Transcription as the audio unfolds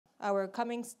our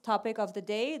coming topic of the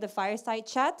day, the Fireside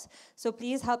Chat. So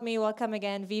please help me welcome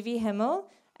again Vivi Himmel,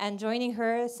 and joining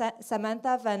her,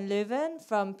 Samantha Van Leeuwen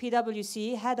from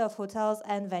PwC, Head of Hotels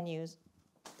and Venues.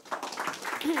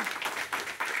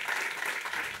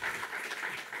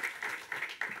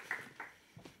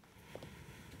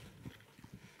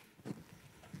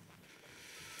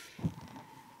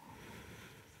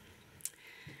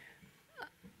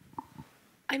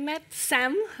 I met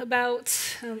Sam about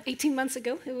 18 months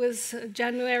ago. It was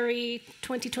January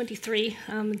 2023.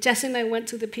 Jess and I went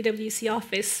to the PwC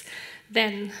office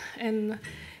then, and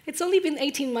it's only been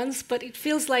 18 months, but it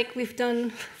feels like we've done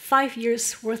 5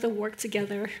 years worth of work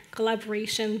together,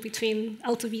 collaboration between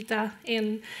Alta Vita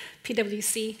and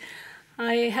PwC.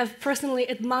 I have personally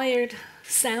admired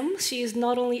Sam. She is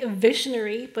not only a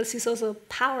visionary, but she's also a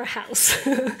powerhouse.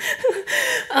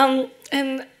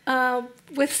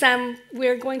 With Sam,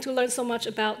 we're going to learn so much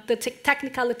about the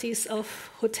technicalities of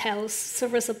hotels,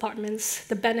 service apartments,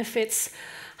 the benefits,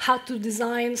 how to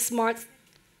design smart,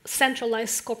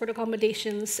 centralized corporate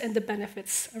accommodations, and the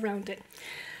benefits around it.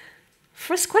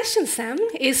 First question, Sam,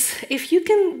 is if you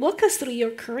can walk us through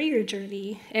your career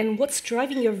journey and what's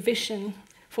driving your vision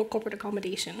for corporate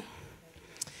accommodation.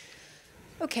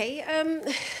 Okay,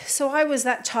 so I was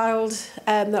that child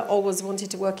that always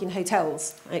wanted to work in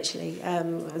hotels, actually. I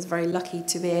was very lucky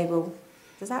to be able...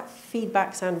 Does that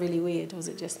feedback sound really weird, or is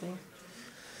it just me?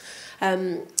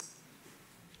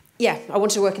 Yeah, I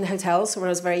wanted to work in hotels when I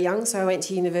was very young, so I went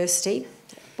to university,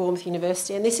 Bournemouth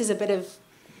University, and this is a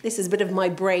bit of my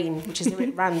brain, which is a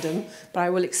bit random, but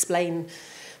I will explain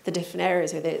the different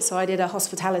areas with it. So I did a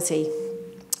hospitality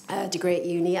degree at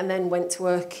uni and then went to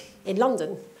work in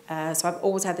London. So I've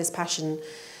always had this passion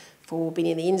for being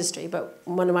in the industry, but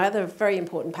one of my other very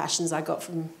important passions I got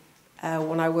from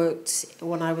when I was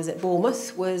at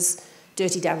Bournemouth was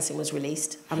Dirty Dancing was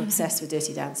released. I'm obsessed with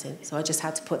Dirty Dancing, so I just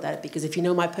had to put that, because if you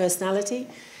know my personality,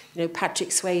 you know Patrick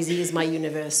Swayze is my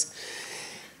universe.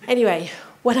 Anyway,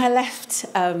 when I left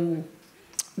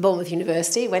Bournemouth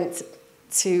University, went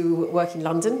to work in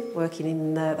London, working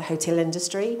in the hotel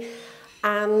industry,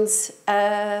 and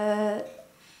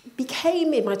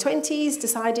became, in my 20s,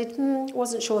 decided,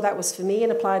 wasn't sure that was for me,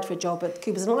 and applied for a job at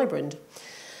Coopers & Lybrand,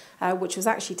 which was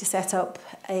actually to set up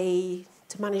to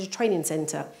manage a training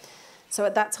centre. So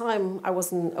at that time, I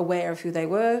wasn't aware of who they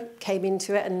were, came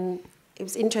into it, and it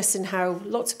was interesting how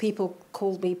lots of people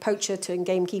called me poacher to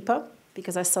gamekeeper,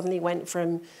 because I suddenly went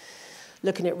from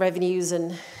looking at revenues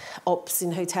and ops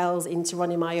in hotels into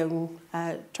running my own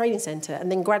training centre.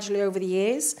 And then gradually over the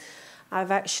years,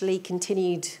 I've actually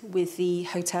continued with the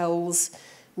hotels,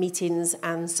 meetings,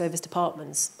 and service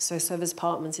departments. So service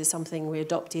departments is something we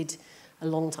adopted a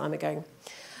long time ago.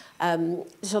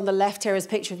 Just on the left here is a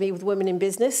picture of me with women in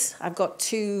business. I've got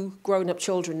 2 grown-up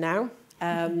children now.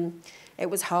 It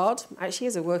was hard, actually,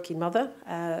 as a working mother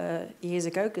years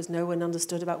ago, because no one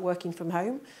understood about working from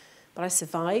home. But I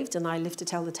survived, and I live to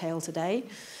tell the tale today.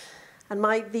 And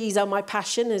these are my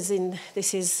passion, as in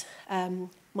this is...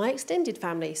 my extended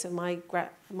family, so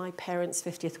my parents'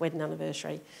 50th wedding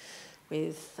anniversary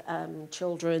with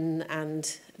children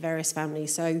and various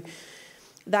families. So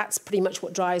that's pretty much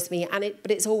what drives me,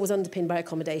 but it's always underpinned by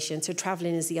accommodation. So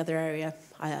travelling is the other area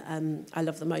I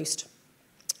love the most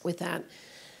with that.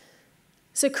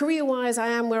 So career-wise, I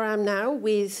am where I am now,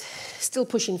 with still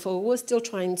pushing forward, still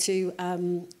trying to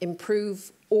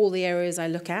improve all the areas I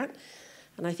look at.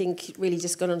 And I think, really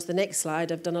just gone on to the next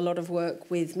slide, I've done a lot of work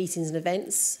with meetings and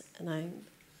events, and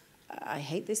I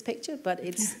hate this picture, but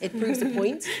it proves the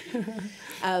point.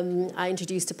 I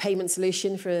introduced a payment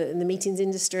solution in the meetings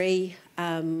industry.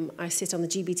 I sit on the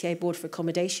GBTA board for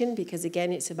accommodation, because,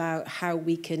 again, it's about how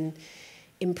we can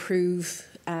improve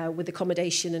with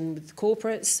accommodation and with the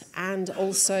corporates, and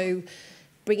also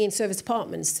bringing service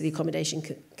departments to the accommodation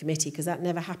committee, because that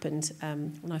never happened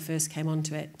when I first came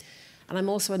onto it. And I'm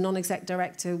also a non-exec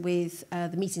director with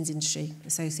the Meetings Industry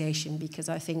Association, because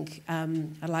I think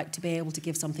I'd like to be able to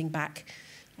give something back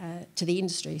to the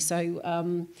industry. So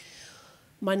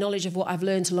my knowledge of what I've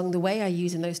learned along the way I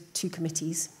use in those 2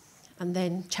 committees, and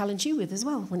then challenge you with as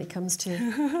well when it comes to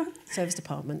service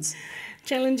departments.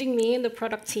 Challenging me and the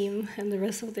product team and the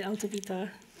rest of the Alta Vita.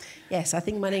 Yes, I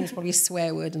think my name's probably a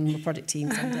swear word in the product team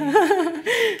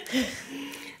someday.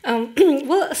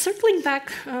 Well, circling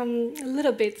back a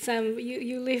little bit, Sam,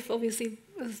 you live obviously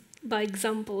by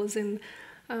examples, and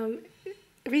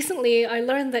recently I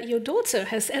learned that your daughter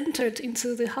has entered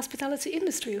into the hospitality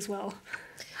industry as well.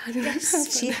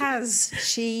 Yes, she has.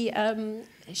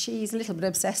 She's a little bit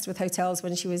obsessed with hotels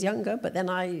when she was younger, but then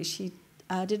she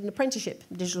did an apprenticeship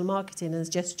in digital marketing and has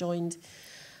just joined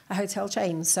a hotel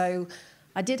chain. So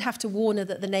I did have to warn her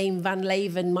that the name Van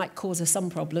Leeuwen might cause her some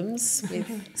problems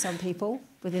with some people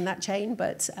within that chain,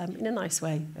 but in a nice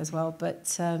way as well.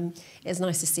 But it's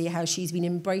nice to see how she's been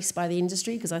embraced by the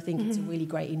industry, because I think it's a really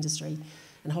great industry,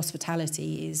 and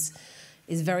hospitality is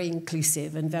very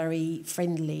inclusive and very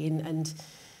friendly, and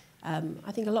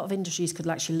I think a lot of industries could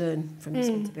actually learn from this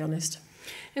one, to be honest.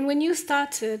 And when you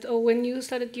started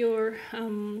your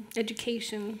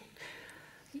education,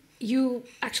 you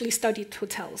actually studied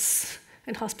hotels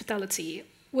and hospitality.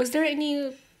 Was there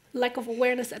any lack of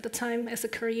awareness at the time as a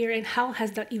career, and how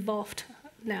has that evolved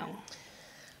now?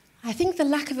 I think the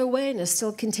lack of awareness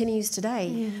still continues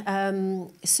today.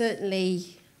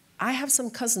 Certainly, I have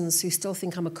some cousins who still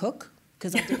think I'm a cook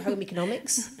because I did home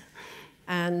economics,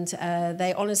 and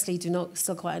they honestly do not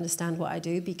still quite understand what I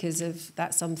do, because of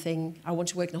that's something I want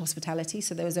to work in hospitality.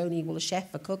 So there was only a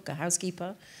chef, a cook, a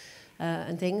housekeeper,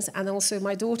 and things. And also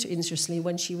my daughter, interestingly,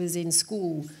 when she was in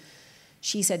school,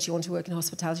 she said she wanted to work in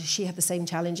hospitality. She had the same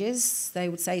challenges. They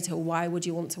would say to her, "Why would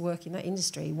you want to work in that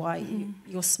industry? Why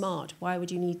you're smart? Why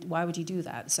would you do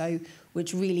that?" So,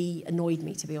 which really annoyed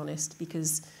me, to be honest,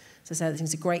 because, as I said, I think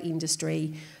it's a great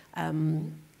industry.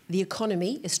 The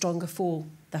economy is stronger for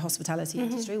the hospitality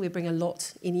industry. We bring a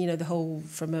lot in, the whole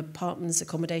from apartments,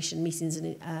 accommodation, meetings,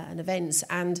 and events.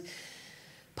 And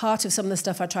part of some of the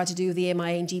stuff I try to do with the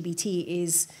MIA and GBT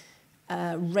is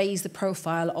raise the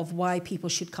profile of why people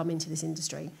should come into this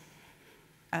industry,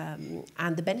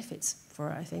 and the benefits for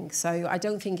it, I think. So I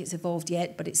don't think it's evolved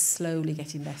yet, but it's slowly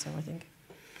getting better, I think.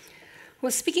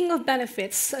 Well, speaking of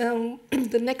benefits,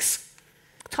 the next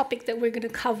topic that we're going to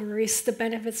cover is the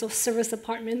benefits of service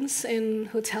apartments in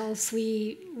hotels.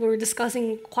 We were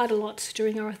discussing quite a lot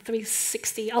during our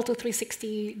Alto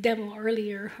 360 demo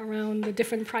earlier around the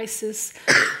different prices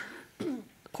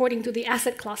according to the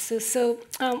asset classes. So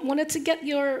wanted to get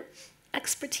your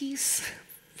expertise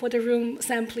for the room,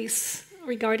 Sam, please,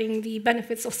 regarding the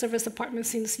benefits of service apartments,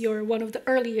 since you're one of the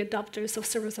early adopters of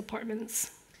service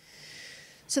apartments.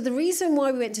 So the reason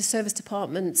why we went to service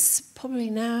apartments probably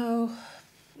now,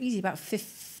 easy about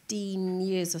 15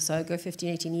 years or so ago, 15,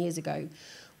 18 years ago,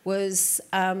 was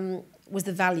the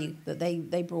value that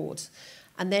they brought.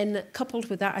 And then coupled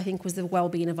with that, I think, was the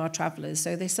well-being of our travellers.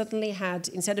 So they suddenly had,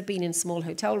 instead of being in small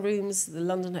hotel rooms, the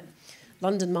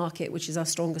London market, which is our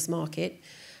strongest market.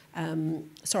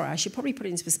 Sorry, I should probably put it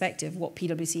into perspective what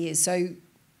PwC is. So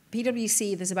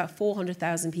PwC, there's about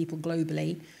 400,000 people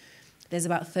globally. There's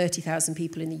about 30,000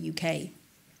 people in the UK.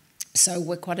 So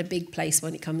we're quite a big place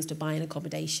when it comes to buying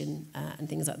accommodation and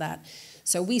things like that.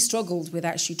 So we struggled with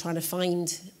actually trying to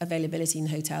find availability in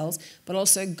hotels, but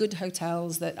also good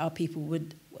hotels that our people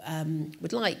would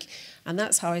like. And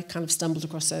that's how I kind of stumbled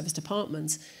across serviced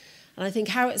apartments. And I think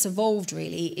how it's evolved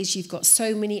really is you've got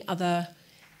so many other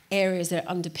areas that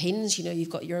underpins. You've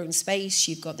got your own space.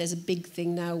 There's a big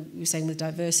thing now, you're saying, with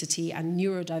diversity and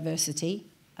neurodiversity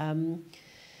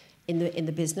in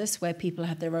the business, where people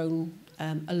have their own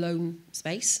alone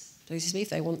space, so to speak, if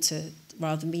they want to,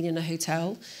 rather than being in a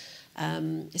hotel.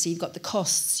 So you've got the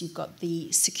costs, you've got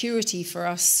the security. For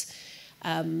us,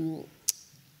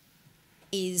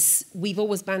 we've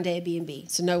always banned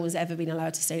Airbnb, so no one's ever been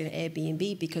allowed to stay in an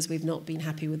Airbnb because we've not been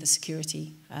happy with the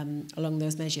security along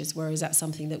those measures, whereas that's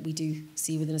something that we do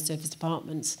see within a serviced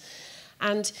apartments.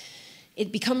 And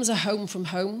it becomes a home from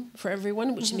home for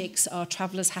everyone, which makes our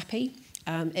travellers happy.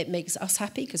 It makes us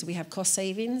happy because we have cost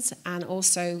savings, and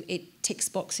also it ticks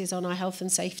boxes on our health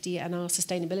and safety and our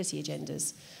sustainability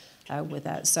agendas with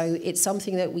that. So it's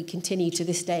something that we continue to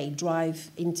this day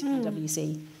drive into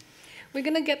PwC. We're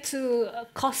going to get to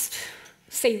cost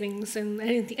savings and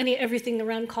everything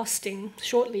around costing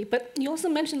shortly, but you also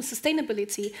mentioned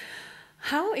sustainability.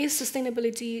 How is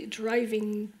sustainability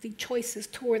driving the choices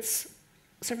towards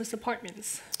service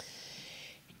apartments?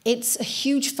 It's a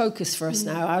huge focus for us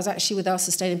now. I was actually with our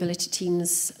sustainability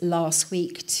teams last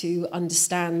week to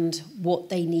understand what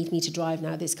they need me to drive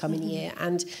now this coming year.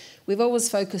 And we've always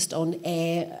focused on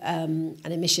air and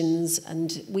emissions,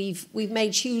 and we've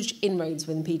made huge inroads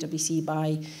within PwC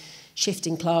by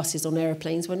shifting classes on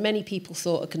aeroplanes, when many people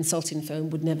thought a consulting firm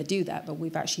would never do that, but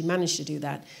we've actually managed to do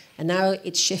that. And now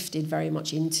it's shifted very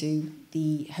much into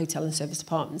the hotel and service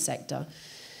apartment sector.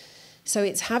 So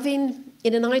it's having,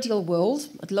 in an ideal world,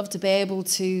 I'd love to be able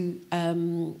to,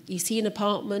 you see an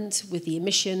apartment with the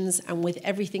emissions and with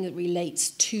everything that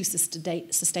relates to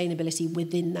sustainability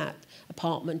within that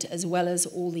apartment, as well as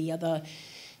all the other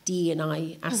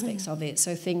D&I aspects of it.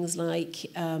 So things like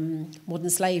modern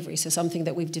slavery. So something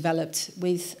that we've developed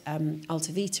with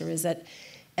Alta Vita is that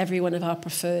every one of our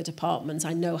preferred apartments,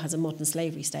 I know, has a modern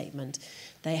slavery statement.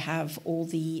 They have all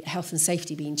the health and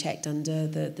safety being checked under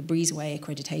the Breezeway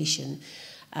accreditation.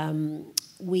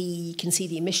 We can see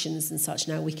the emissions and such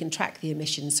now. We can track the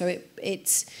emissions. So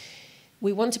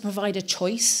we want to provide a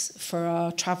choice for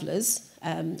our travellers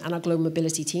and our global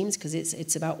mobility teams, because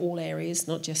it's about all areas,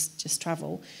 not just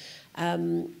travel.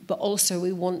 But also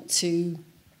we want to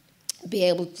be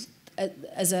able to,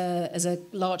 as a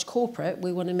large corporate,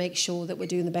 we want to make sure that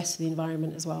we're doing the best for the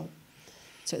environment as well.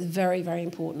 So it's very, very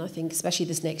important, I think, especially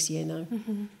this next year now.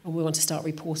 Mm-hmm. And we want to start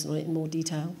reporting on it in more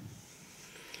detail.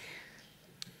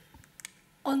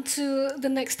 On to the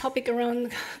next topic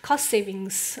around cost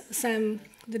savings. Sam,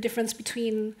 the difference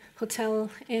between hotel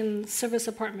and service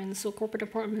apartments or corporate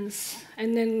apartments,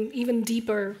 and then even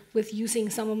deeper with using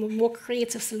some of a more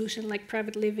creative solution like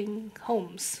private living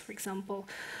homes, for example.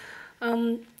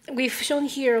 We've shown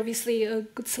here, obviously, a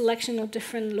good selection of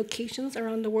different locations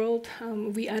around the world.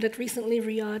 We added recently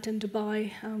Riyadh and Dubai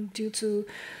due to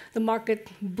the market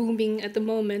booming at the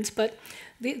moment. But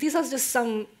these are just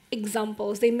some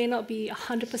examples. They may not be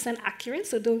 100% accurate,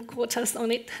 so don't quote us on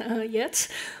it yet.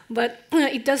 But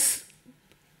it does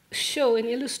show and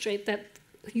illustrate that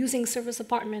using service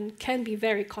apartment can be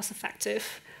very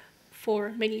cost-effective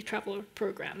for many travel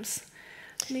programs.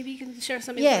 Maybe you can share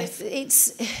some insights.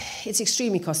 Yes, it's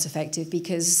extremely cost effective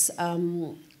because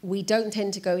we don't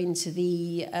tend to go into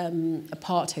the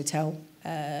apart hotel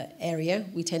area.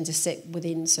 We tend to sit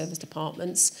within serviced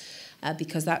apartments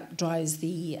because that drives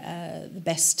the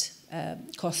best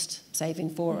cost saving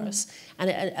for us, and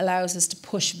it allows us to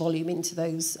push volume into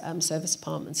those serviced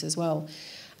apartments as well.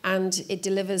 And it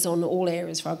delivers on all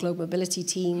areas for our global mobility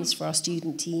teams, for our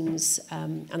student teams,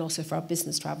 and also for our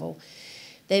business travel.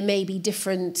 There may be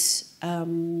different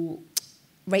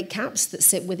rate caps that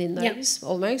sit within those,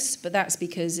 almost, but that's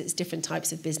because it's different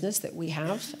types of business that we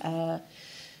have,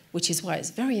 which is why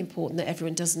it's very important that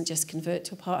everyone doesn't just convert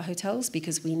to apart hotels,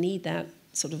 because we need that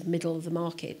sort of middle of the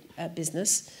market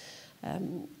business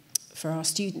for our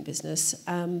student business.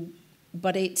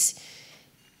 But it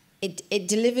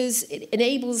delivers, it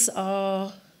enables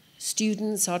our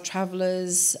students, our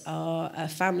travellers, our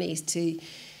families to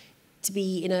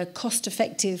be in a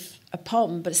cost-effective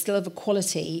apartment, but still of a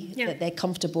quality that they're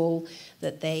comfortable,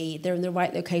 that they're in the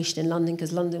right location in London,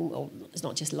 because London, well, it's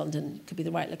not just London, it could be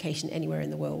the right location anywhere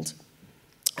in the world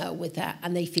with that,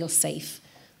 and they feel safe.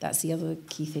 That's the other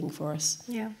key thing for us.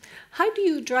 Yeah. How do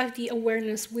you drive the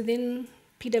awareness within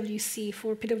PwC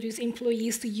for PwC's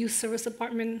employees to use service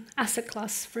apartment asset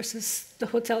class versus the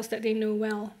hotels that they know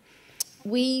well?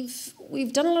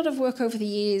 We've done a lot of work over the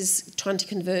years trying to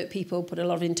convert people, put a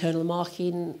lot of internal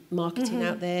marketing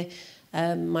out there.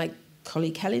 My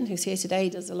colleague Helen, who's here today,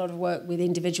 does a lot of work with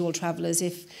individual travellers.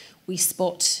 If we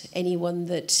spot anyone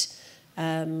that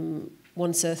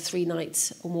wants a 3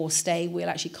 nights or more stay, we'll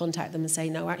actually contact them and say,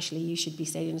 no, actually, you should be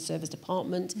staying in a serviced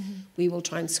apartment. We will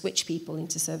try and switch people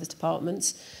into serviced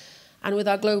apartments. And with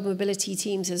our global mobility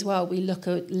teams as well, we look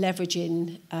at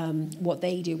leveraging what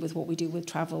they do with what we do with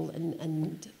travel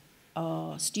and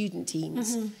our student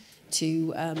teams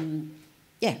to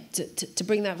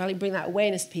bring that value, bring that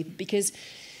awareness to people. Because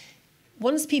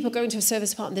once people go into a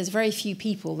service apartment, there's very few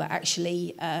people that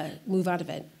actually move out of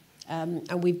it.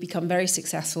 And we've become very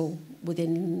successful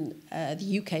within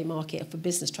the UK market for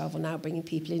business travel now, bringing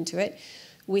people into it.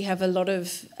 We have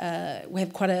we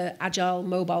have quite an agile,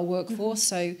 mobile workforce,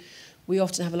 so we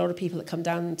often have a lot of people that come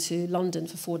down to London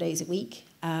for 4 days a week,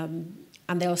 and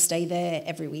they'll stay there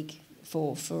every week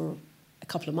for a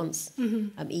couple of months,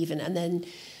 even. And then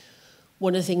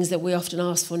one of the things that we often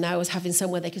ask for now is having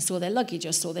somewhere they can store their luggage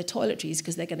or store their toiletries,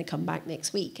 because they're going to come back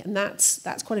next week. And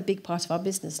that's quite a big part of our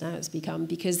business now, it's become,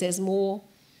 because there's more,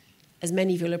 as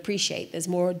many of you will appreciate, there's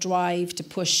more a drive to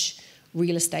push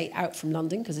real estate out from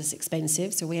London because it's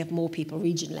expensive. So we have more people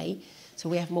regionally. So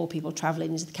we have more people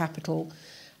travelling into the capital.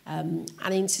 And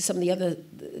into some of the other,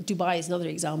 Dubai is another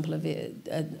example of it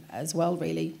as well,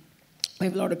 really. We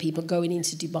have a lot of people going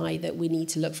into Dubai that we need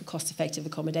to look for cost-effective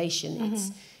accommodation.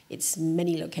 It's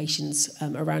many locations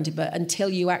around it, but until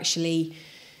you actually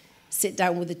sit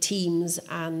down with the teams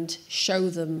and show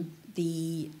them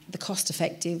the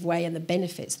cost-effective way and the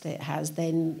benefits that it has,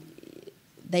 then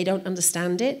they don't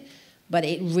understand it, but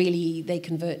they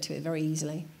convert to it very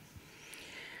easily.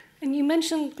 And you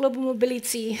mentioned global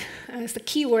mobility as the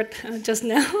keyword just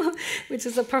now, which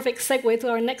is a perfect segue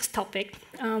to our next topic.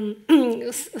 Sam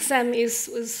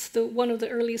was one of the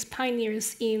earliest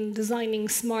pioneers in designing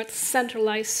smart,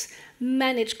 centralized,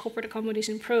 managed corporate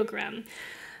accommodation program.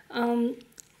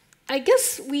 I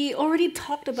guess we already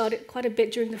talked about it quite a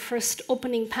bit during the first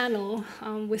opening panel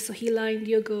with Sohila and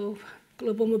Diogo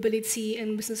Global Mobility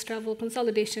and Business Travel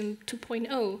Consolidation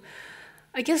 2.0.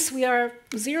 I guess we are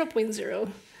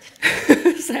 0.0,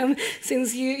 Sam,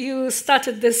 since you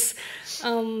started this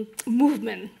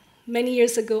movement many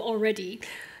years ago already.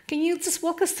 Can you just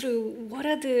walk us through what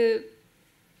are the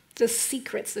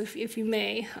secrets, if you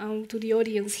may, to the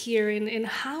audience here, and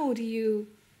how do you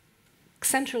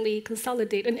centrally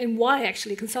consolidate, and why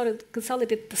actually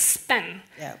consolidate the span,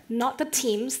 not the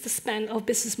teams, the span of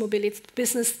business mobility,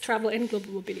 business travel and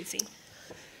global mobility?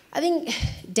 I think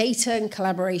data and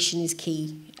collaboration is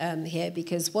key here,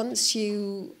 because once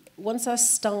I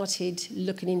started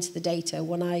looking into the data,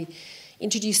 when I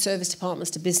introduced service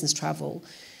departments to business travel,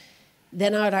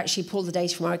 then I would actually pull the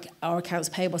data from our accounts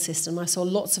payable system. I saw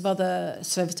lots of other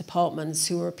service departments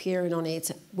who were appearing on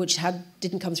it, which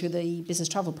didn't come through the business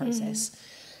travel process.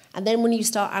 Mm-hmm. And then when you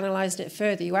start analysing it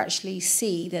further, you actually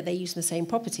see that they're using the same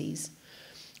properties.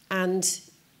 And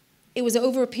it was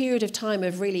over a period of time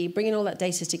of really bringing all that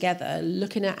data together,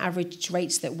 looking at average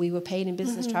rates that we were paying in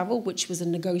business travel, which was a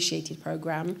negotiated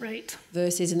program, right,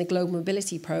 versus in the global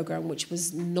mobility program, which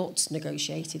was not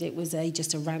negotiated. It was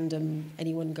just a random,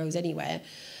 anyone goes anywhere.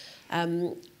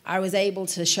 I was able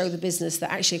to show the business that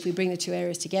actually if we bring the two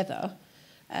areas together,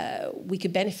 we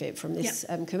could benefit from this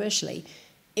commercially.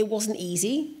 It wasn't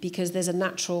easy because there's a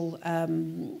natural...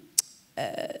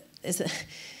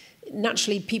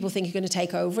 naturally, people think you're going to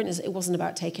take over, and it wasn't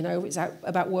about taking over. It's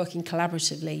about working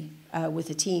collaboratively with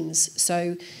the teams.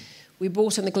 So we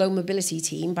brought in the global mobility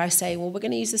team by saying, well, we're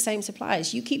going to use the same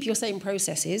suppliers. You keep your same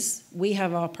processes. We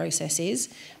have our processes,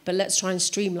 but let's try and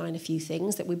streamline a few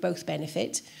things that we both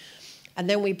benefit. And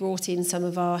then we brought in some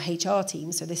of our HR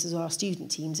teams, so this is our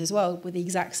student teams as well, with the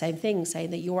exact same thing, saying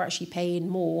that you're actually paying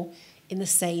more in the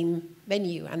same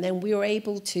venue. And then we were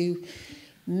able to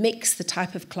mix the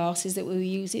type of classes that we were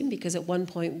using, because at one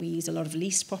point we used a lot of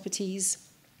leased properties,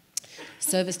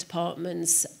 service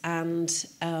departments, and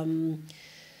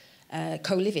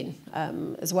co-living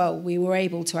as well. We were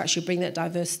able to actually bring that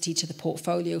diversity to the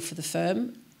portfolio for the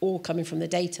firm, all coming from the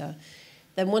data.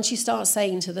 Then once you start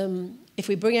saying to them, if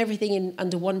we bring everything in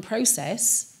under one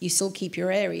process, you still keep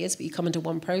your areas, but you come under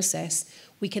one process,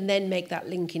 we can then make that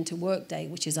link into Workday,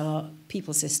 which is our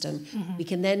people system. Mm-hmm. We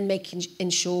can then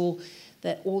ensure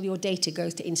that all your data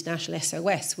goes to International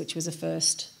SOS, which was a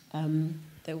first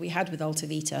that we had with Alta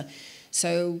Vita.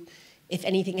 So if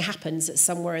anything happens at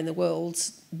somewhere in the world,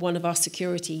 one of our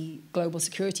global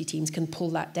security teams can pull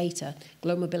that data.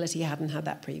 Global Mobility hadn't had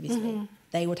that previously. Mm-hmm.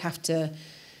 They would have to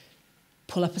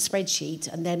pull up a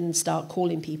spreadsheet and then start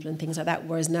calling people and things like that,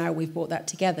 whereas now we've brought that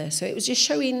together. So it was just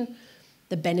showing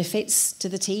the benefits to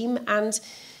the team. And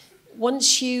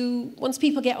once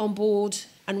people get on board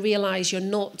and realise you're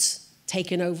not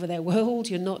taking over their world,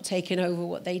 you're not taking over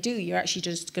what they do, you're actually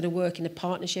just going to work in a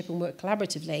partnership and work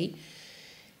collaboratively,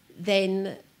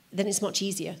 then it's much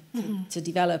easier to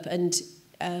develop. And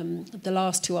the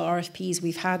last two RFPs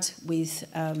we've had with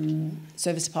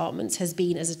service departments has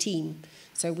been as a team.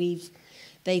 So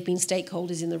they've been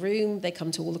stakeholders in the room, they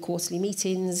come to all the quarterly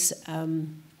meetings,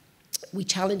 we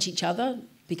challenge each other,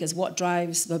 because what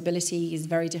drives mobility is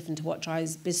very different to what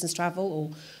drives business travel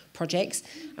or projects.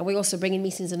 And we also bring in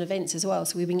meetings and events as well.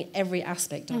 So we bring every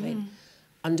aspect of it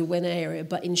under one area,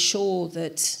 but ensure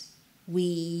that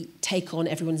we take on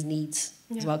everyone's needs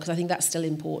as well, because I think that's still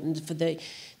important. For the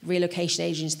relocation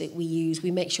agents that we use,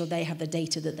 we make sure they have the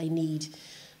data that they need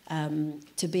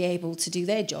to be able to do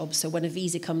their job. So when a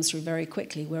visa comes through very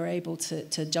quickly, we're able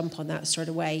to jump on that straight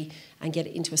away and get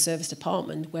it into a service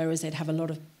department, whereas they'd have a lot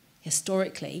of,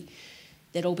 historically,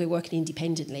 they'd all be working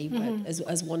independently, but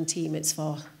as one team, it's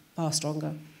far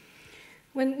stronger.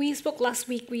 When we spoke last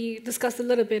week, we discussed a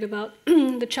little bit about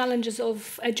the challenges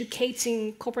of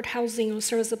educating corporate housing or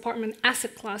service department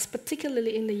asset class,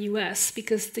 particularly in the US,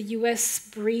 because the US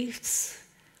breathes,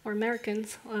 or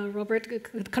Americans, Robert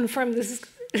could confirm this is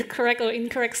a correct or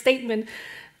incorrect statement,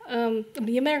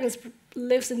 the Americans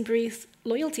lives and breathes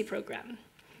loyalty program.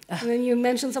 And then you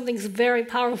mentioned something very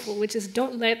powerful, which is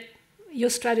don't let your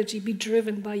strategy be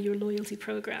driven by your loyalty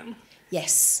program.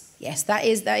 Yes, that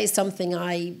is something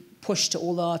I push to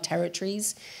all our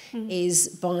territories, is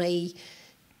by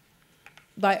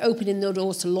opening the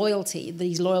doors to loyalty,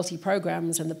 these loyalty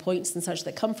programs and the points and such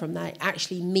that come from that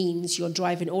actually means you're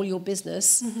driving all your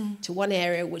business to one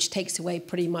area, which takes away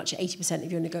pretty much 80%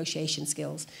 of your negotiation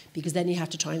skills, because then you have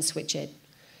to try and switch it.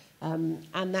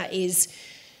 And that is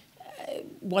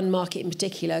one market in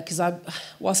particular, because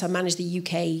whilst I manage the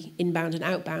UK inbound and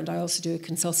outbound, I also do a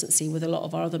consultancy with a lot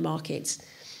of our other markets.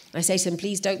 And I say to them,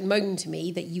 please don't moan to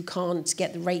me that you can't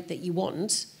get the rate that you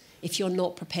want if you're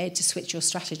not prepared to switch your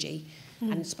strategy.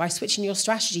 And by switching your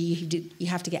strategy, you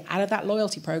have to get out of that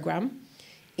loyalty program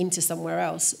into somewhere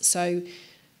else. So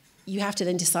you have to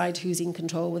then decide who's in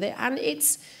control with it. And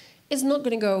it's not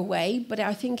going to go away, but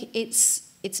I think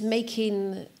it's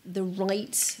making the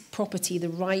right property, the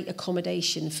right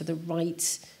accommodation for the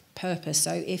right purpose.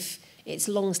 So if it's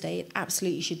a long stay, it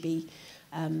absolutely should be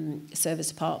a service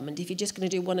apartment. If you're just going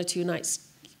to do 1 or 2 nights,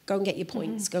 go and get your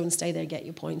points. Go and stay there and get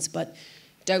your points. But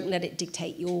don't let it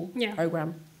dictate your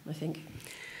program, I think.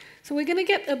 So we're going to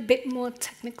get a bit more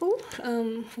technical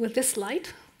with this slide,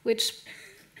 which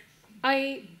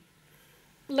I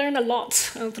learned a lot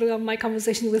throughout my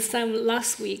conversation with Sam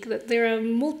last week, that there are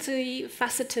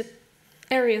multifaceted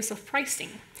areas of pricing.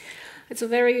 It's a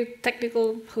very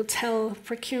technical hotel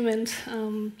procurement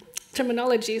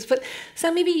terminologies. But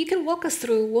Sam, maybe you can walk us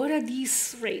through what are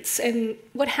these rates and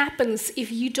what happens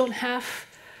if you don't have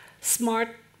smart,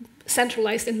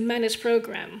 centralized and managed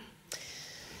program?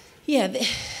 Yeah,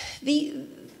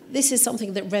 this is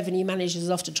something that revenue managers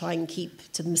often try and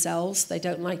keep to themselves. They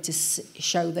don't like to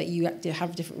show that you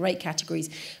have different rate categories.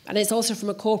 And it's also from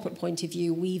a corporate point of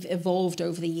view, we've evolved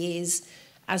over the years,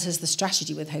 as has the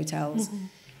strategy with hotels.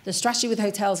 The strategy with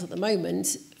hotels at the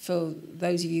moment, for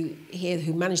those of you here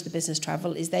who manage the business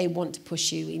travel, is they want to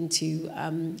push you into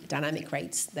dynamic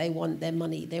rates. They want their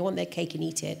money. They want their cake and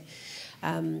eat it.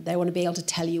 They want to be able to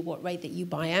tell you what rate that you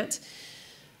buy at.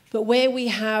 But where we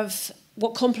have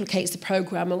what complicates the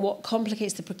program and what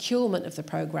complicates the procurement of the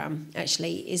program,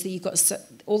 actually, is that you've got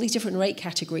all these different rate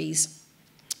categories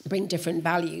bring different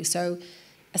value. So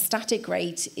a static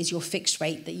rate is your fixed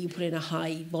rate that you put in a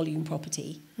high volume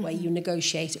property where you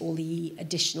negotiate all the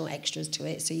additional extras to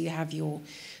it. So you have your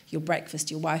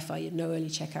breakfast, your Wi-Fi, your no early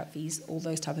checkout fees, all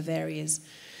those type of areas.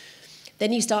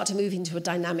 Then you start to move into a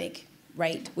dynamic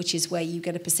rate, which is where you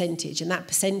get a percentage. And that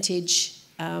percentage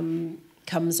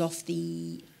comes off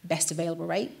the best available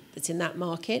rate that's in that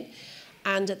market.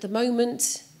 And at the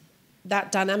moment,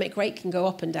 that dynamic rate can go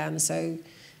up and down. So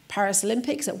Paris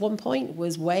Olympics at one point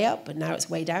was way up, and now it's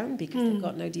way down because they've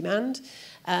got no demand.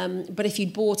 But if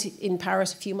you'd bought it in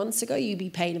Paris a few months ago, you'd be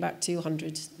paying about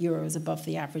 €200 above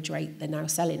the average rate they're now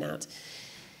selling at.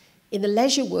 In the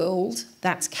leisure world,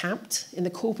 that's capped. In the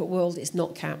corporate world, it's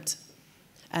not capped.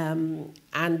 And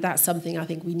that's something I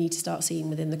think we need to start seeing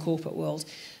within the corporate world.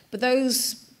 But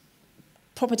those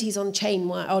properties on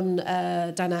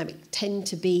dynamic tend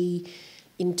to be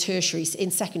in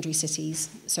secondary cities,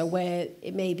 so where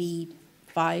it may be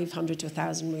 500 to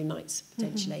 1,000 room nights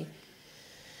potentially.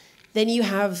 Then you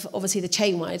have obviously the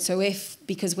chain-wide. So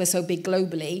because we're so big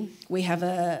globally, we have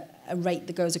a rate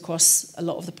that goes across a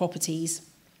lot of the properties,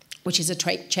 which is a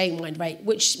chain-wide rate,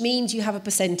 which means you have a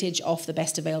percentage off the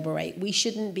best available rate. We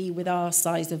shouldn't be, with our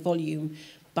size of volume,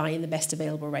 buying the best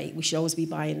available rate. We should always be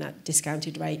buying that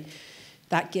discounted rate.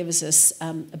 That gives us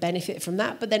a benefit from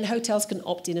that. But then hotels can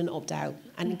opt in and opt out.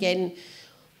 And again,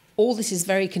 all this is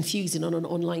very confusing on an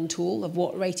online tool of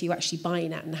what rate are you actually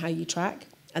buying at and how you track.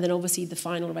 And then obviously the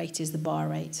final rate is the bar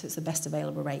rate, so it's the best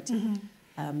available rate.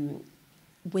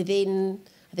 Within,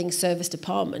 I think, service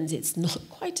departments, it's not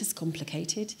quite as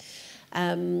complicated.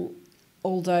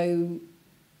 Although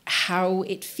how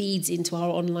it feeds into our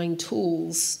online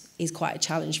tools is quite a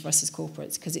challenge for us as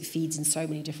corporates, because it feeds in so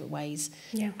many different ways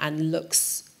and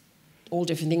looks all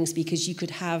different things, because you could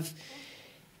have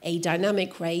a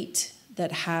dynamic rate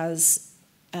that has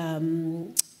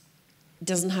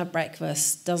doesn't have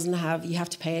breakfast, you have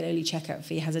to pay an early checkout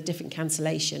fee, has a different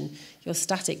cancellation. Your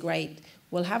static rate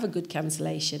will have a good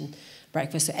cancellation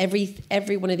breakfast. So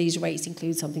every one of these rates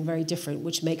includes something very different,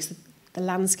 which makes the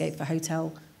landscape for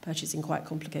hotel purchasing quite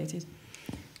complicated.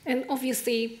 And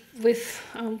obviously, with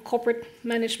corporate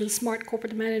management, smart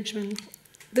corporate management,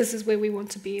 this is where we want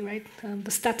to be, right?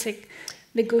 The static,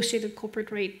 negotiated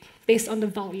corporate rate based on the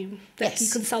volume that you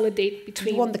consolidate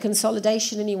between. You want the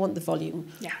consolidation and you want the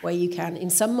volume where you can.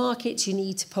 In some markets, you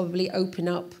need to probably open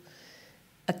up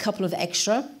a couple of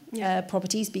extra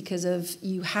properties, because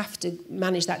you have to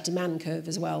manage that demand curve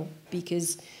as well,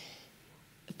 because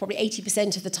probably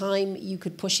 80% of the time you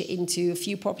could push it into a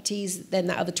few properties, then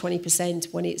that other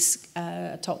 20% when it's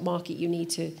a top market you need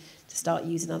to start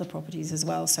using other properties as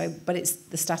well. So, but it's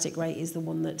the static rate is the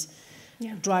one that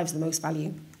drives the most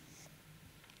value.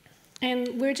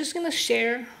 And we're just going to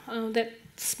share that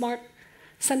smart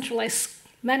centralized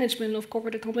management of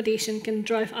corporate accommodation can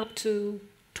drive up to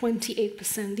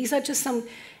 28%. These are just some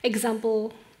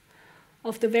example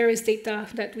of the various data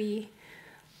that we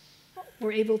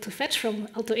were able to fetch from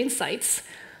Alto Insights,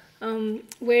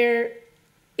 where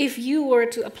if you were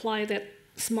to apply that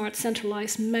smart,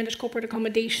 centralized, managed corporate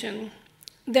accommodation,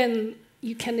 then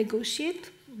you can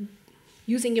negotiate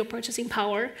using your purchasing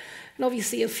power. And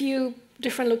obviously a few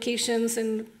different locations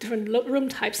and different room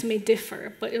types may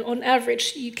differ, but on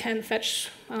average, you can fetch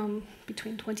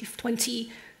between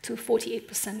 20 to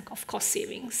 48% of cost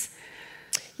savings.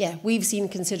 Yeah, we've seen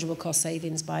considerable cost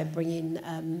savings by bringing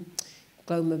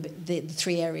the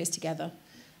three areas together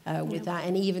with that,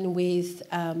 and even with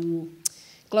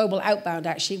global outbound,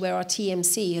 actually, where our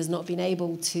TMC has not been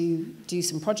able to do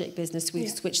some project business, we've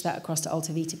switched that across to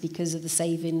Altavita because of the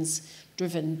savings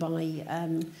driven by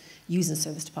using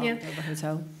service department over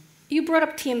hotel. You brought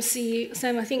up TMC,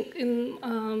 Sam. I think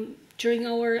during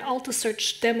our Alta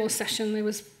Search demo session,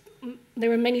 there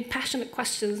were many passionate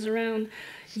questions around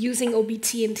using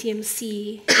OBT and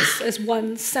TMC as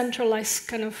one centralized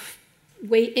kind of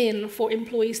way in for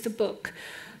employees to book.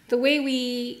 The way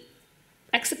we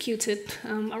executed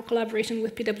our collaboration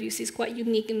with PwC is quite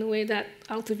unique in the way that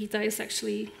Altavita is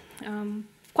actually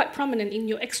quite prominent in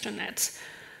your extranet.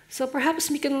 So perhaps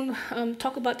we can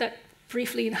talk about that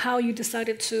briefly and how you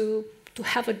decided to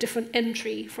have a different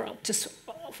entry for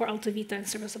Altavita and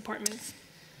service apartments.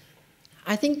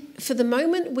 I think for the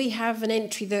moment we have an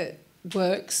entry that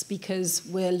works because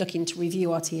we're looking to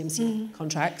review our TMC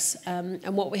contracts.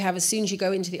 And what we have, as soon as you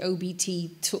go into the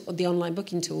OBT, the online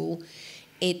booking tool,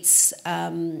 it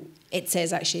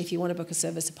says actually if you want to book a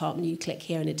service apartment, you click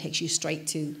here and it takes you straight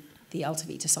to the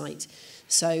Altavita site.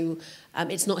 So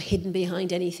it's not hidden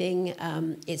behind anything.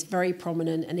 It's very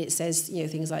prominent, and it says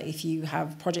things like if you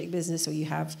have project business or you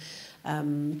have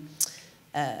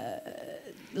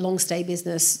long stay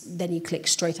business, then you click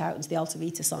straight out into the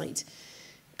Altavita site.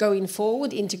 Going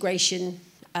forward, integration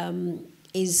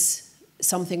is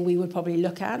something we would probably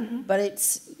look at, but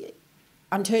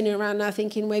I'm turning around now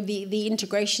thinking maybe the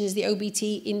integration is the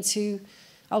OBT into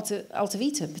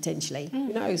Altavita potentially.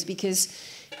 Who knows? Because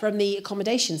from the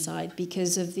accommodation side,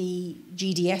 because of the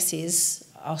GDSs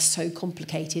are so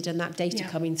complicated and that data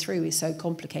coming through is so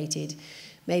complicated,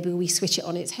 maybe we switch it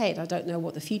on its head. I don't know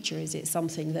what the future is. It's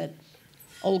something that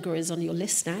Olga is on your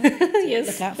list now. Yes.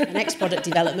 Look out for the next product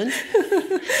development.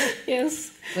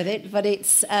 Yes. With it, but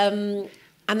it's and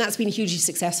that's been hugely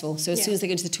successful. So as soon as they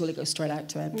go into the tool, it goes straight out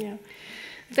to them. Yeah.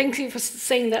 Thank you for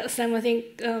saying that, Sam. I think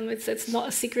it's not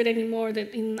a secret anymore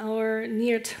that in our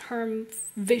near-term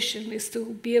vision is to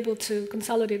be able to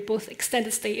consolidate both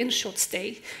extended stay and short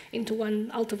stay into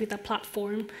one Altavita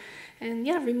platform. And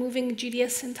removing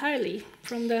GDS entirely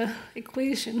from the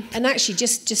equation. And actually,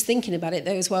 just thinking about it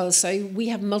though as well, so we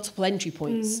have multiple entry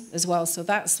points as well. So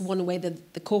that's one way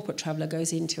that the corporate traveller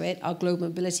goes into it. Our global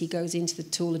mobility goes into the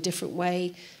tool a different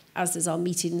way, as does our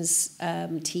meetings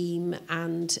team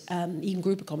and even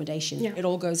group accommodation. It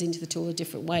all goes into the tool in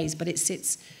different ways, but it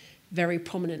sits very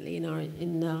prominently in our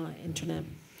intranet.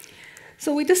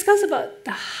 So we discussed about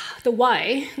the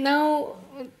why. Now.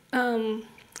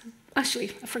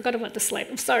 Actually, I forgot about the slide.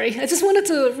 I'm sorry. I just wanted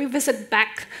to revisit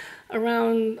back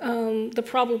around the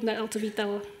problem that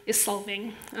Altavita is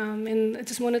solving. And I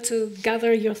just wanted to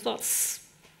gather your thoughts,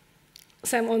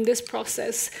 Sam, on this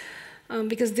process,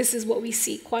 because this is what we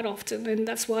see quite often, and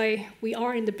that's why we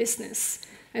are in the business,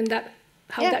 and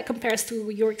how that compares to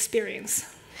your experience.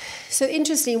 So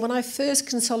interesting, when I first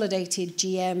consolidated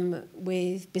GM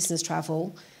with business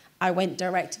travel, I went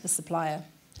direct to the supplier.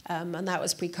 And that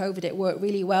was pre-COVID. It worked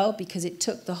really well because it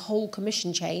took the whole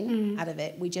commission chain out of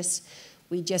it. We just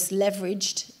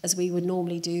leveraged, as we would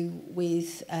normally do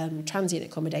with transient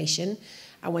accommodation,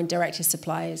 and went direct to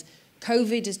suppliers.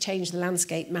 COVID has changed the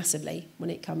landscape massively when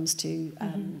it comes to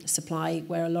supply,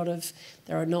 where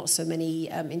there are not so many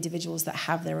individuals that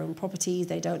have their own properties.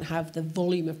 They don't have the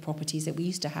volume of properties that we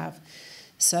used to have.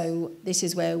 So this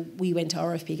is where we went to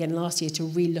RFP again last year to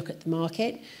relook at the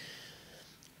market.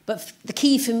 But the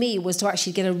key for me was to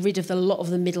actually get rid of a lot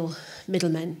of the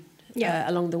middlemen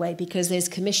along the way, because there's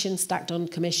commission stacked on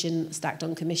commission,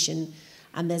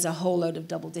 and there's a whole load of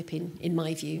double dipping, in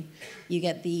my view. You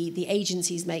get the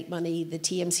agencies make money, the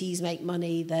TMCs make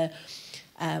money,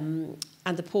 and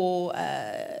the poor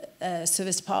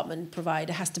service department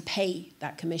provider has to pay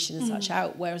that commission and such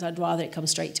out, whereas I'd rather it come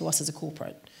straight to us as a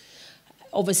corporate.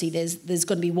 Obviously, there's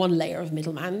going to be one layer of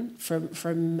middleman from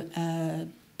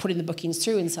putting the bookings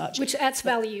through and such. Which adds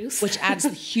values. Which adds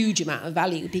a huge amount of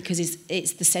value because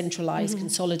it's the centralised,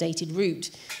 consolidated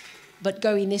route. But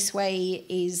going this way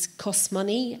costs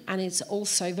money, and it's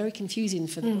also very confusing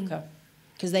for the booker.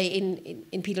 Because in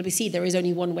PwC, there is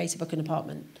only one way to book an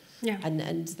apartment. Yeah.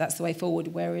 And that's the way forward.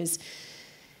 Whereas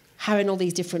having all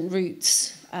these different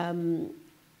routes,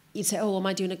 you'd say, am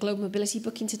I doing a global mobility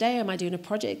booking today? Am I doing a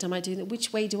project? Am I doing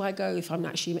which way do I go if I'm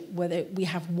actually, whether we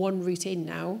have one route in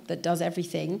now that does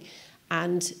everything?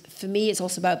 And for me, it's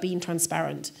also about being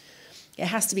transparent. it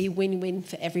has to be win-win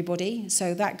for everybody.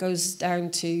 So that goes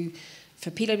down to,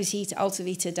 for PwC to Alta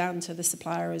Vita, down to the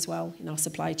supplier as well in our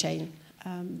supply chain.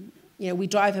 You know, we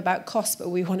drive about cost, but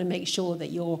we want to make sure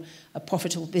that you're a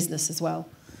profitable business as well.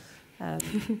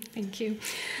 Thank you.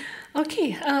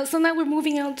 Okay, so now we're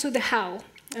moving on to the how,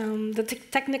 the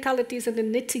technicalities and the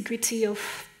nitty-gritty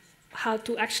of how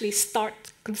to actually start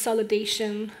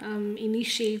consolidation,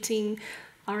 initiating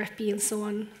RFP and so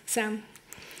on. Sam?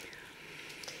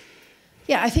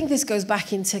 Yeah, I think this goes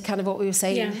back into kind of what we were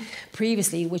saying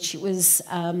previously, which was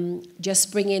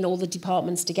just bringing all the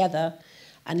departments together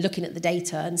and looking at the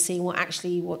data and seeing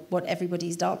what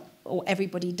everybody's done or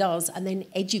everybody does, and then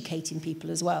educating people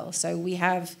as well. So we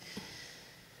have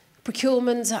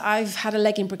procurement. I've had a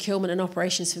leg in procurement and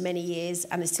operations for many years,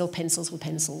 and it's still pencils with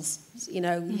pencils. You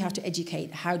know, you have to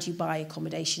educate. How do you buy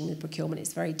accommodation with procurement?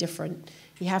 It's very different.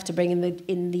 You have to bring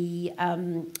in the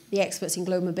experts in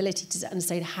global mobility to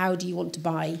understand how do you want to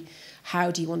buy,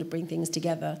 how do you want to bring things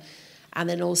together, and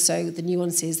then also the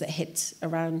nuances that hit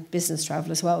around business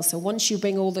travel as well. So once you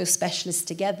bring all those specialists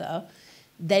together,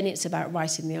 then it's about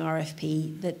writing the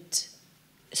RFP that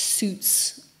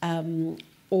suits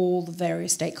all the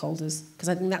various stakeholders, because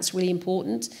I think that's really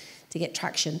important to get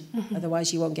traction.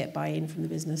 Otherwise, you won't get buy-in from the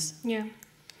business. Yeah.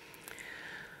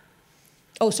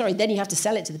 Oh, sorry, then you have to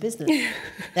sell it to the business.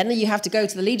 Then you have to go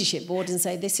to the leadership board and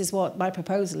say, this is what my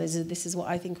proposal is, and this is what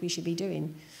I think we should be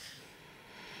doing.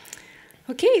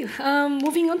 Okay,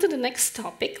 moving on to the next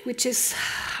topic, which is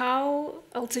how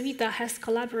Alta Vita has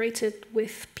collaborated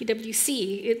with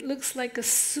PwC. It looks like a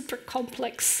super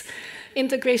complex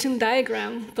integration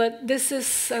diagram, but this is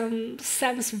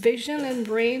Sam's vision and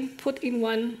brain put in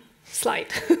one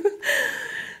slide.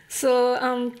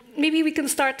 So maybe we can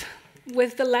start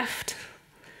with the left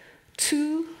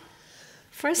two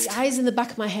first. The eyes in the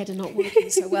back of my head are not working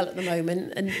so well at the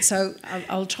moment, and so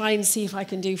I'll try and see if I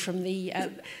can do from the...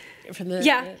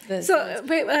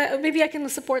 maybe I can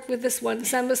support with this one,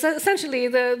 Sam. So essentially,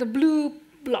 the blue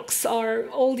blocks are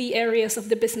all the areas of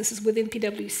the businesses within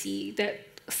PwC that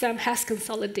Sam has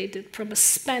consolidated from a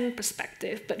spend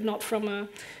perspective, but not from a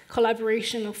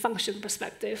collaboration or function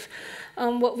perspective.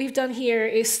 What we've done here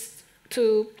is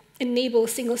to enable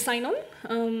single sign-on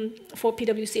for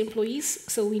PwC employees.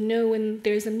 So we know when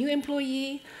there's a new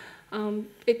employee,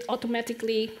 it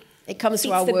automatically... It comes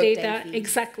to our Workday data, feed.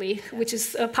 Exactly, which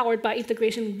is powered by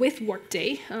integration with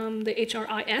Workday, the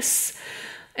HRIS.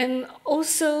 And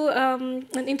also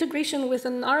an integration with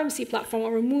an RMC platform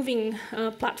or a moving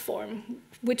platform,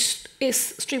 which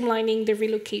is streamlining the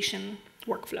relocation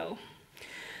workflow.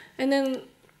 And then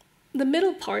the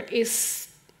middle part is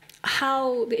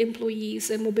how the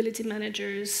employees and mobility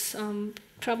managers,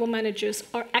 travel managers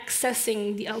are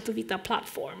accessing the Alta Vita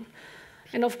platform.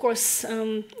 And of course,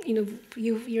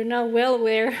 you're now well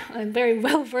aware and very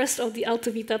well versed of the Alta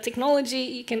Vita technology.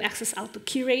 You can access Alta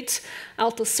Curate,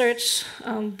 Alta Search,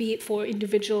 be it for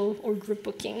individual or group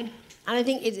booking. And I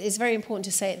think it's very important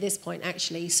to say at this point,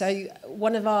 actually. So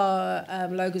one of our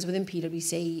logos within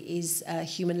PwC is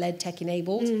human-led,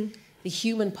 tech-enabled. The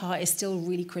human part is still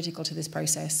really critical to this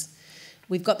process.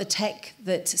 We've got the tech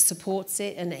that supports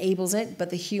it and enables it, but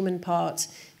the human part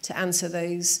to answer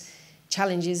those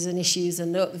challenges and issues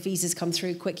and the visas come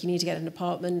through quick, you need to get an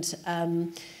apartment,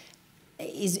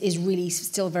 is really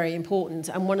still very important.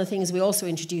 And one of the things we also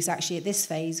introduced actually at this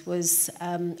phase was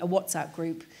a WhatsApp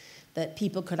group that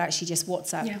people could actually just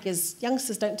WhatsApp, because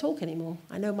youngsters don't talk anymore.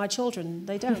 I know my children,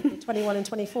 they don't. They're 21 and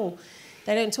 24.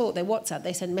 They don't talk, they WhatsApp,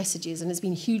 they send messages, and it's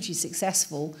been hugely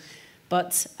successful.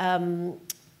 But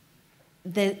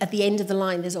at the end of the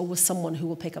line, there's always someone who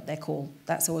will pick up their call.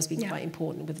 That's always been quite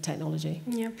important with the technology.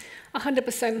 Yeah,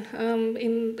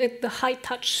 100%. The high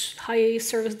touch, high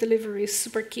service delivery is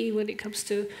super key when it comes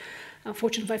to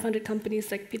Fortune 500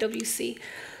 companies like PwC.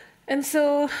 And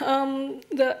so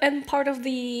the end part of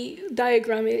the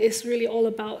diagram is really all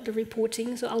about the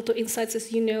reporting. So Alto Insights,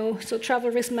 as you know, so travel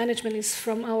risk management is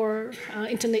from our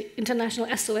international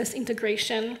SOS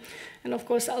integration. And of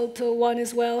course, Alto One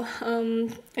as well.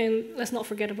 And let's not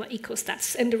forget about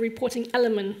EcoStats and the reporting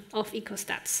element of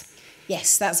EcoStats.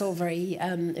 Yes, that's all very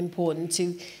important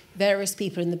to various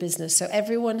people in the business. So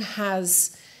everyone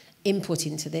has input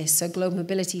into this. So global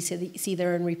mobility see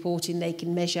their own reporting. They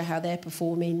can measure how they're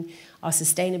performing. Our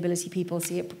sustainability people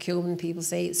see it. Procurement people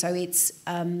see it. So it's,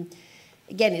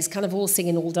 again, it's kind of all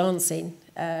singing, all dancing,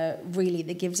 really,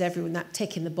 that gives everyone that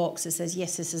tick in the box that says,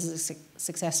 yes, this is a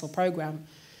successful program,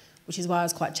 which is why I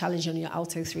was quite challenged on your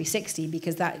Alto 360,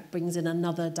 because that brings in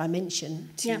another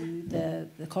dimension to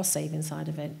the cost-saving side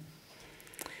of it.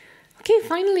 Okay,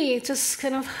 finally, just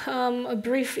kind of a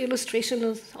brief illustration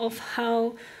of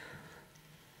how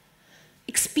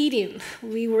expedient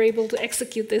we were able to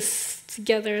execute this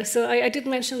together. So I did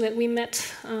mention that we met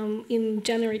in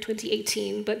January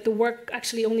 2018, but the work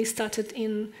actually only started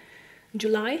in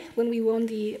July when we won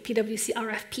the PwC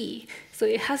RFP. So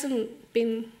it hasn't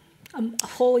been a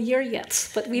whole year yet,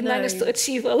 but we managed to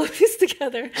achieve all of this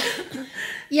together.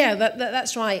 Yeah,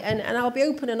 that's right. And I'll be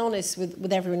open and honest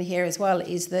with everyone here as well,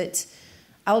 is that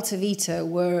Alta Vita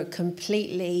were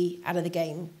completely out of the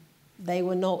game. They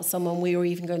were not someone we were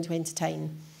even going to entertain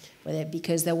with it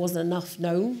because there wasn't enough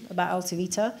known about Alta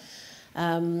Vita.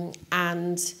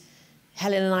 And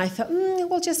Helen and I thought,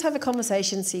 we'll just have a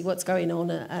conversation, see what's going on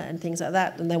and things like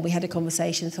that. And then we had a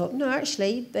conversation and thought, no,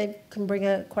 actually, they can bring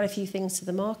quite a few things to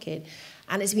the market.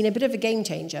 And it's been a bit of a game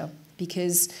changer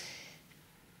because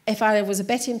if I was a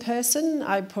betting person,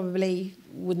 I probably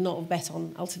would not have bet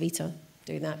on Alta Vita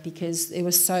doing that because it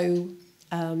was so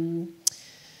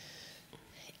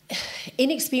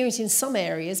inexperienced in some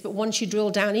areas, but once you drill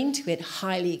down into it,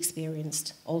 highly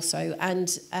experienced also.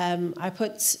 And I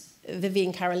put Vivi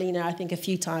and Carolina, I think a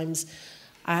few times,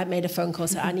 I had made a phone call,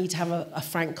 so I need to have a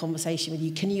frank conversation with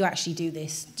you. Can you actually do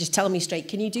this? Just tell me straight,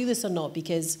 can you do this or not?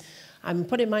 Because I'm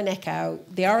putting my neck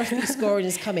out. The RFP scoring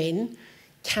has come in.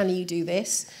 Can you do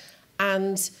this?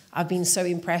 And I've been so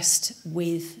impressed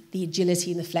with the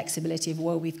agility and the flexibility of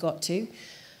where we've got to.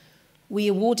 We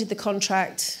awarded the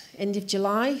contract end of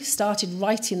July, started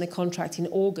writing the contract in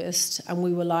August, and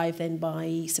we were live then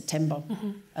by September.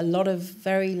 Mm-hmm. A lot of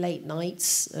very late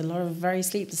nights, a lot of very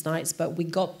sleepless nights, but we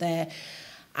got there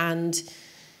and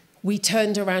we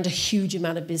turned around a huge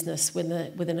amount of business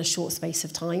within a short space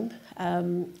of time.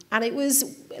 And it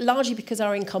was largely because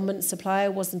our incumbent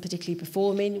supplier wasn't particularly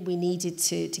performing. We needed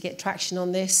to get traction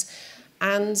on this.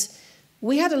 And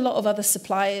we had a lot of other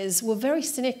suppliers who were very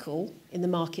cynical in the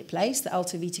marketplace that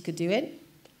Alta Vita could do it.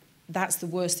 That's the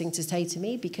worst thing to say to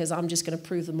me because I'm just going to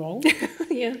prove them wrong.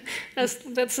 Yeah, that's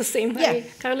the same. Yeah,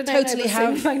 totally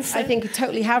have. I think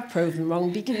totally have proved them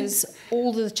wrong because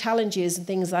all the challenges and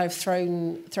things I've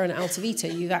thrown at Alta Vita,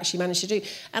 you've actually managed to do.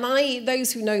 And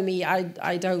those who know me,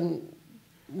 I don't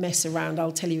mess around.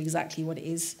 I'll tell you exactly what it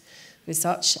is with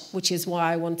such, which is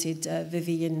why I wanted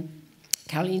Vivi and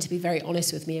Caroline to be very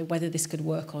honest with me and whether this could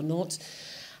work or not.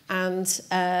 And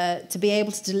to be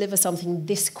able to deliver something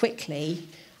this quickly.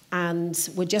 And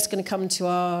we're just going to come to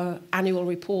our annual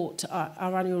report,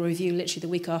 our annual review, literally the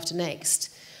week after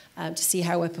next, to see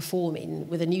how we're performing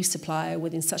with a new supplier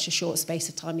within such a short space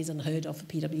of time is unheard of for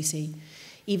PwC.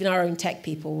 Even our own tech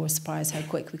people were surprised how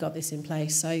quick we got this in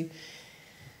place. So,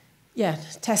 yeah,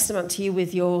 testament to you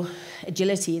with your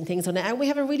agility and things on it. And we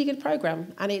have a really good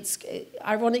program. And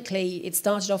ironically, it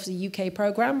started off as a UK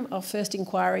program. Our first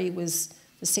inquiry was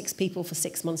for 6 people for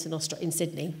 6 months in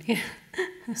Sydney. Yeah.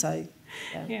 So...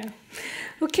 Yeah.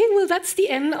 Okay, well, that's the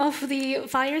end of the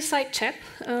fireside chat.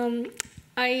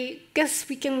 I guess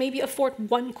we can maybe afford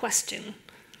one question.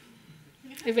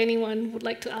 If anyone would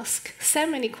like to ask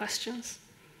Sam any questions.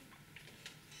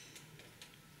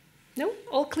 No?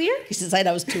 All clear? You should say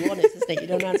that was too honest, isn't it? You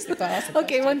don't answer the question.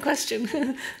 Okay, one question. How have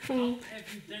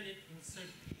you done it in such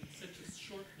a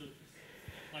short notice?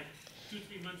 Like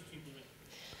 2-3 months to implement?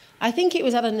 I think it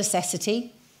was out of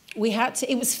necessity.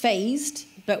 It was phased.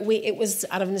 But it was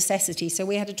out of necessity. So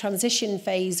we had a transition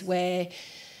phase where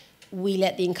we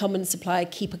let the incumbent supplier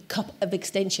keep a couple of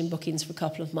extension bookings for a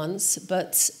couple of months.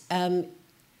 But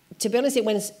to be honest, it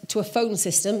went to a phone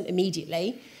system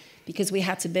immediately because we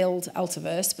had to build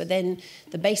Altiverse. But then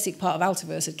the basic part of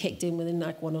Altiverse had kicked in within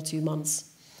like 1 or 2 months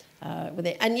with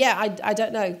it. And yeah, I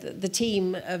don't know. The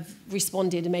team have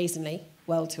responded amazingly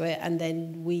well to it. And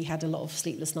then we had a lot of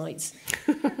sleepless nights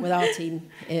with our team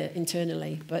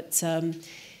internally. But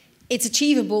it's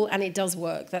achievable and it does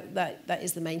work. That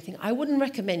is the main thing. I wouldn't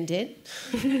recommend it.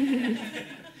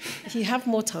 If you have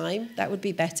more time, that would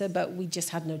be better. But we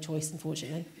just had no choice,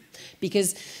 unfortunately.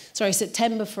 Because,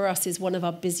 September for us is one of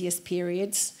our busiest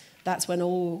periods. That's when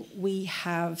we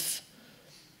have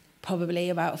probably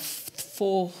about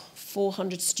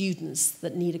 400 students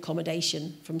that need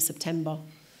accommodation from September.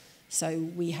 So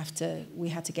we had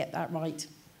to get that right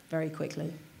very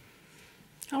quickly.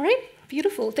 All right,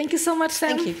 beautiful. Thank you so much,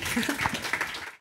 Sam. Thank you.